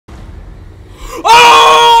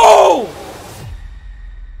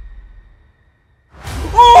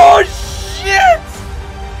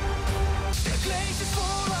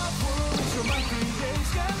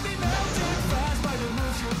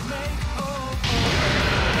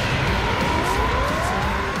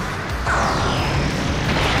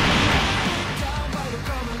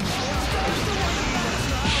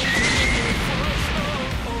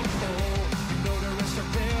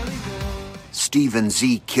Steven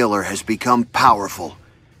Z Killer has become powerful.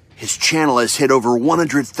 His channel has hit over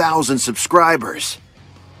 100,000 subscribers.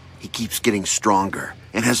 He keeps getting stronger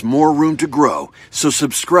and has more room to grow, so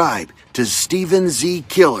subscribe to Steven Z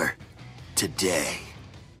Killer today.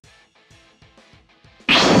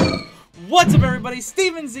 What's up, everybody?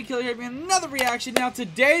 Steven Z Killer here with another reaction. Now,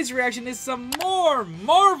 today's reaction is some more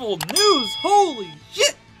Marvel news. Holy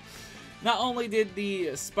shit! Not only did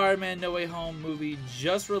the Spider-Man No Way Home movie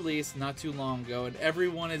just release not too long ago, and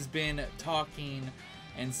everyone has been talking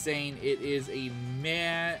and saying it is a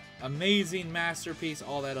amazing masterpiece,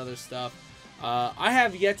 all that other stuff. I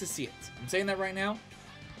have yet to see it. I'm saying that right now.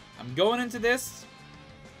 I'm going into this,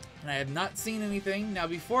 and I have not seen anything. Now,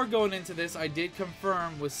 before going into this, I did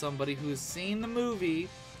confirm with somebody who has seen the movie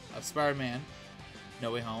of Spider-Man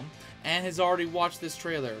No Way Home and has already watched this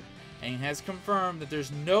trailer, and has confirmed that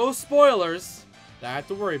there's no spoilers that I have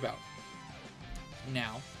to worry about.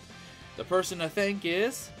 Now, the person to thank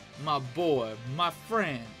is my boy, my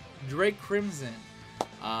friend, Drake Crimson.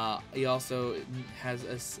 He also has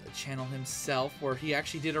a channel himself where he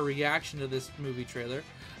actually did a reaction to this movie trailer.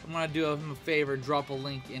 I'm going to do him a favor, drop a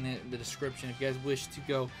link in the description if you guys wish to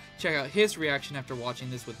go check out his reaction after watching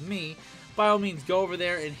this with me. By all means, go over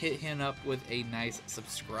there and hit him up with a nice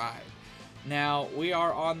subscribe. Now, we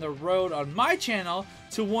are on the road on my channel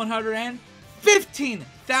to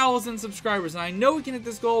 115,000 subscribers. And I know we can hit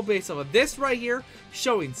this goal based off of this right here,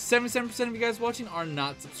 showing 77% of you guys watching are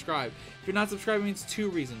not subscribed. If you're not subscribed, it means two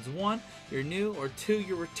reasons. One, you're new, or two,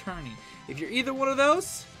 you're returning. If you're either one of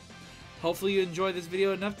those, hopefully you enjoyed this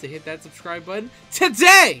video enough to hit that subscribe button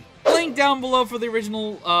today. Link down below for the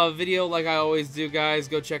original video, like I always do, guys.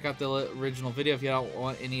 Go check out the original video if you don't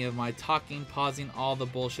want any of my talking, pausing, all the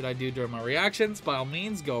bullshit I do during my reactions. By all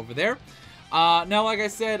means, go over there. Now, like I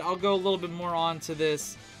said, I'll go a little bit more on to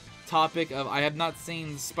this topic of I have not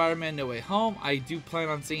seen Spider-Man No Way Home. I do plan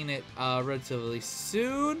on seeing it relatively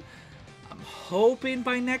soon. I'm hoping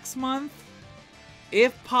by next month,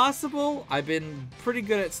 if possible. I've been pretty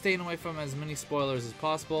good at staying away from as many spoilers as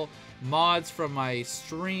possible. Mods from my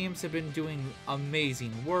streams have been doing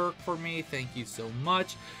amazing work for me. Thank you so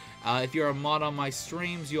much. If you're a mod on my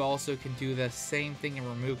streams, you also can do the same thing and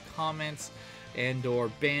remove comments and or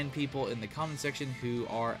ban people in the comment section who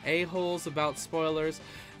are a-holes about spoilers.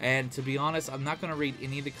 And to be honest, I'm not going to read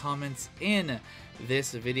any of the comments in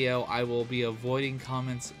this video. I will be avoiding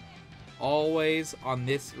comments always on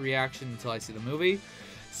this reaction until I see the movie.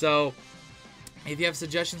 So if you have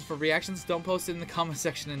suggestions for reactions, don't post it in the comment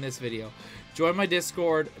section in this video. Join my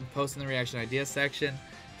Discord and post in the reaction ideas section,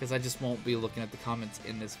 because I just won't be looking at the comments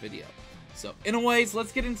in this video. So anyways,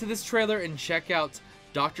 let's get into this trailer and check out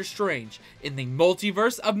Doctor Strange in the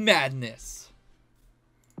Multiverse of Madness.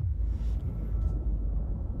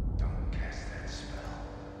 Don't cast that spell.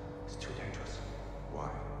 It's too dangerous. Why?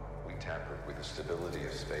 We tampered with the stability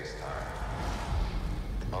of space-time.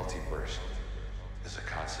 The multiverse is a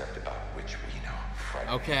concept about which we know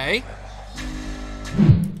frightening. Okay.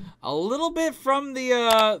 A little bit from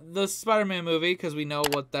the Spider-Man movie, because we know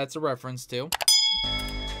what that's a reference to.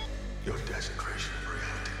 Your desecration of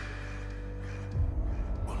reality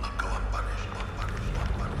will not go unpunished.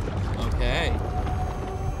 Okay.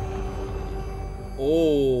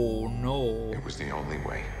 Oh no. It was the only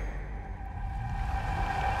way.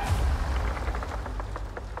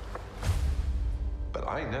 But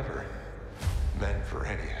I never meant for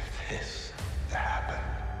any of this to happen.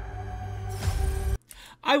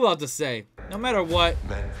 I will have to say, no matter what,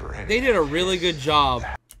 they did a really good job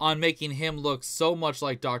on making him look so much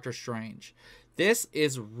like Doctor Strange. This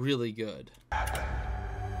is really good.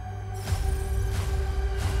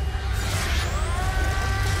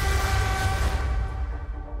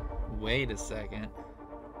 Wait a second.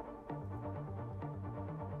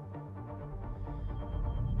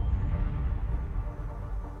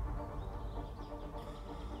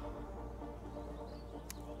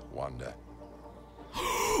 Wanda.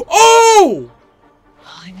 Oh!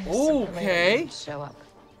 I knew sooner or later Okay. you'd show up.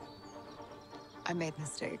 I made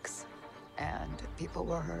mistakes, and people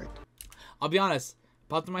were hurt. I'll be honest,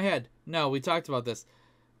 popped in my head. No, we talked about this.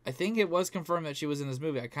 I think it was confirmed that she was in this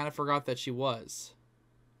movie. I kind of forgot that she was.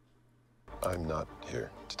 I'm not here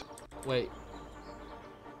to... Wait.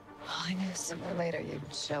 I knew sooner or later you'd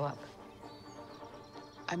show up.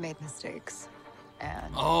 I made mistakes,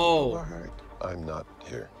 and people were hurt. I'm not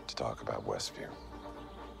here to talk about Westview.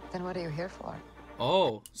 Then what are you here for?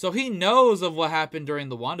 Oh, so he knows of what happened during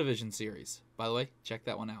the WandaVision series. By the way, check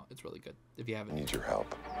that one out. It's really good if you haven't. I need your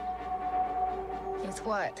help. With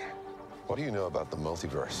what? What do you know about the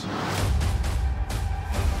multiverse?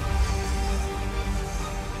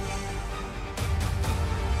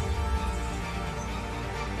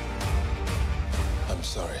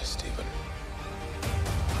 sorry, Stephen.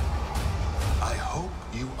 I hope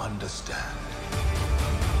you understand.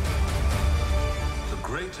 The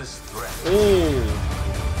greatest threat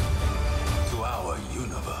to our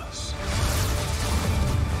universe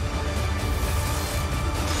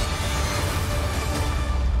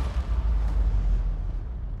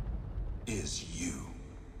is you.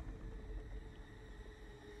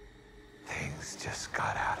 Things just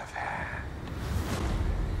got out of hand.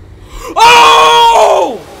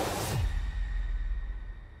 Oh!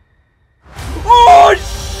 Oh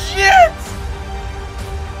shit!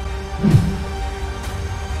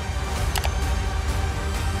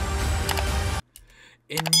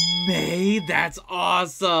 In May? That's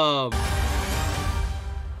awesome!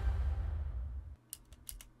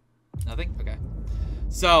 Nothing? Okay.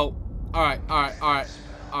 So, alright.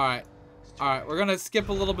 We're gonna skip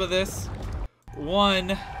a little bit of this.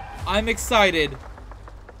 One, I'm excited.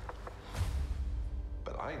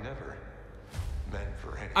 But I never meant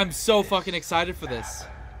for anything. I'm so fucking excited for this.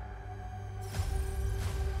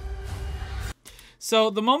 So,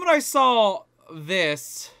 the moment I saw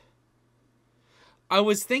this, I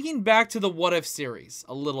was thinking back to the What If series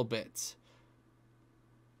a little bit.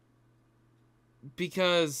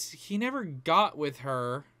 Because he never got with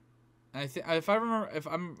her. I think if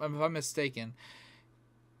I'm mistaken,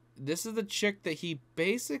 this is the chick that he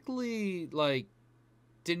basically like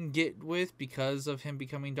didn't get with because of him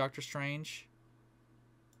becoming Doctor Strange.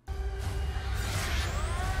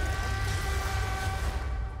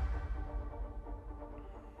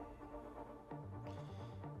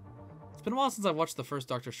 It's been a while since I've watched the first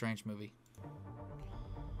Doctor Strange movie.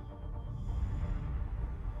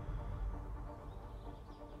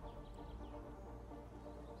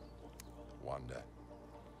 Wanda.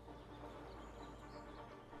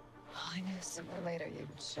 I knew sooner or later you'd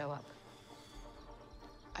show up.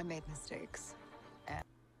 I made mistakes.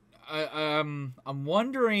 I'm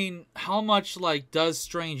wondering how much like does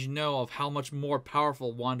Strange know of how much more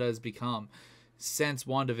powerful Wanda has become since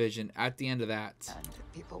WandaVision at the end of that. And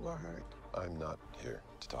people were hurt. I'm not here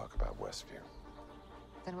to talk about Westview.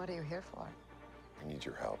 Then what are you here for? I need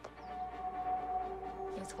your help.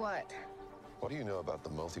 With what? What do you know about the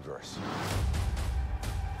multiverse?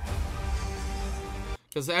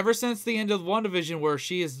 Because ever since the end of WandaVision, where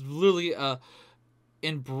she has literally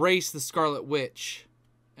embraced the Scarlet Witch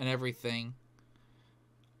and everything,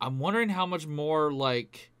 I'm wondering how much more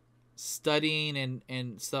like studying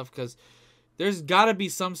and stuff, because there's got to be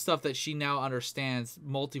some stuff that she now understands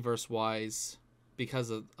multiverse wise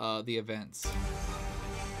because of the events.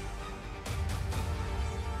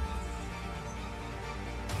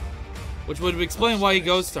 Which would explain why he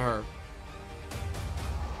goes to her.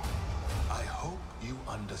 I hope you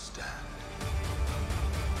understand.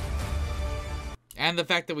 And the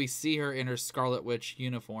fact that we see her in her Scarlet Witch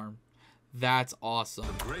uniform. That's awesome.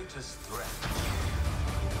 The greatest threat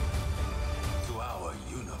to our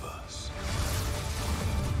universe.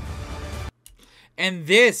 And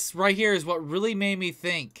this right here is what really made me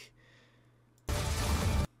think.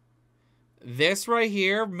 This right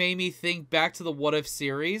here made me think back to the What If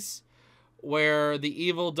series, where the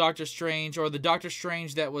evil Doctor Strange, or the Doctor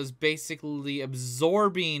Strange that was basically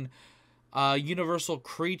absorbing universal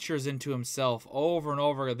creatures into himself over and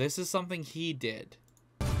over. This is something he did.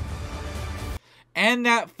 And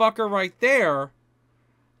that fucker right there,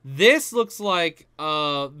 this looks like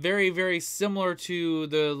very, very similar to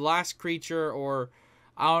the last creature, or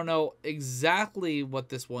I don't know exactly what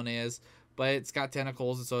this one is, but it's got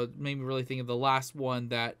tentacles, and so it made me really think of the last one,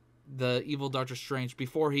 that the evil Doctor Strange,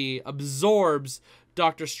 before he absorbs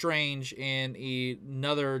Doctor Strange in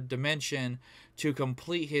another dimension to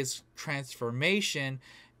complete his transformation,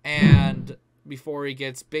 and before he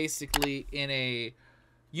gets basically in a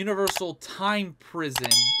universal time prison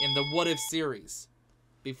in the What If series,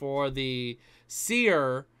 before the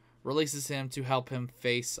Seer releases him to help him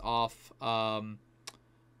face off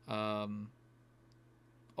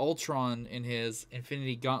Ultron in his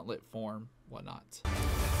Infinity Gauntlet form, whatnot.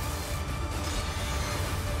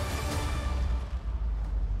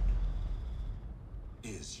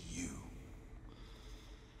 Is you.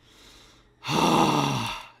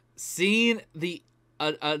 Seeing the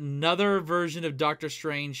another version of Doctor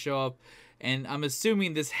Strange show up, and I'm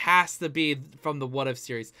assuming this has to be from the What If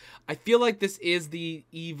series. I feel like this is the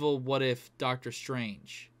evil What If Doctor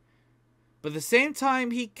Strange. But at the same time,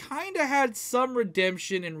 he kind of had some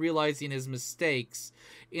redemption in realizing his mistakes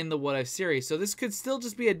in the What If series. So this could still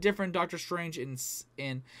just be a different Doctor Strange in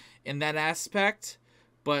that aspect,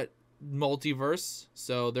 but multiverse.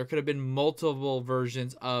 So there could have been multiple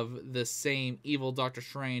versions of the same evil Doctor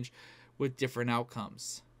Strange with different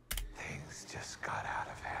outcomes. Things just got out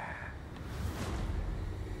of hand.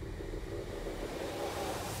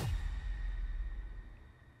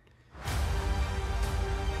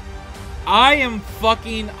 I am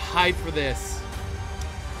fucking hyped for this.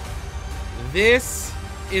 This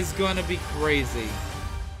is gonna be crazy.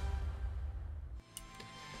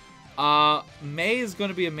 May is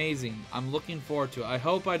gonna be amazing. I'm looking forward to it. I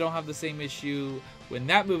hope I don't have the same issue when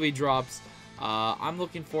that movie drops. I'm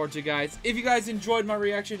looking forward to it, guys. If you guys enjoyed my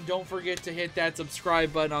reaction, don't forget to hit that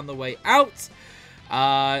subscribe button on the way out.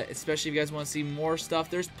 Especially if you guys want to see more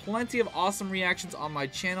stuff. There's plenty of awesome reactions on my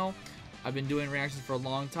channel. I've been doing reactions for a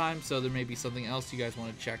long time, so there may be something else you guys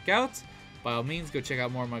want to check out. By all means, go check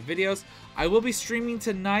out more of my videos. I will be streaming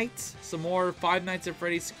tonight some more Five Nights at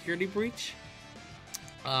Freddy's Security Breach.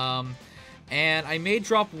 And I may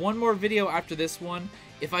drop one more video after this one.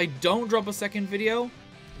 If I don't drop a second video,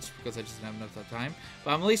 it's because I just didn't have enough time.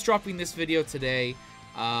 But I'm at least dropping this video today.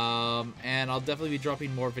 And I'll definitely be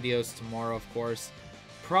dropping more videos tomorrow, of course.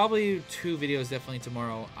 Probably 2 videos definitely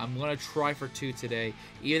tomorrow. I'm going to try for 2 today,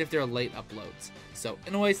 even if they're late uploads. So,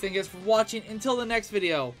 anyways, thank you guys for watching. Until the next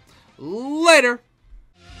video, later!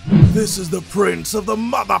 This is the Prince of the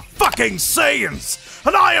Motherfucking Saiyans,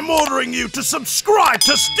 and I am ordering you to subscribe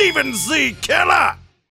to Steven Z. Killer!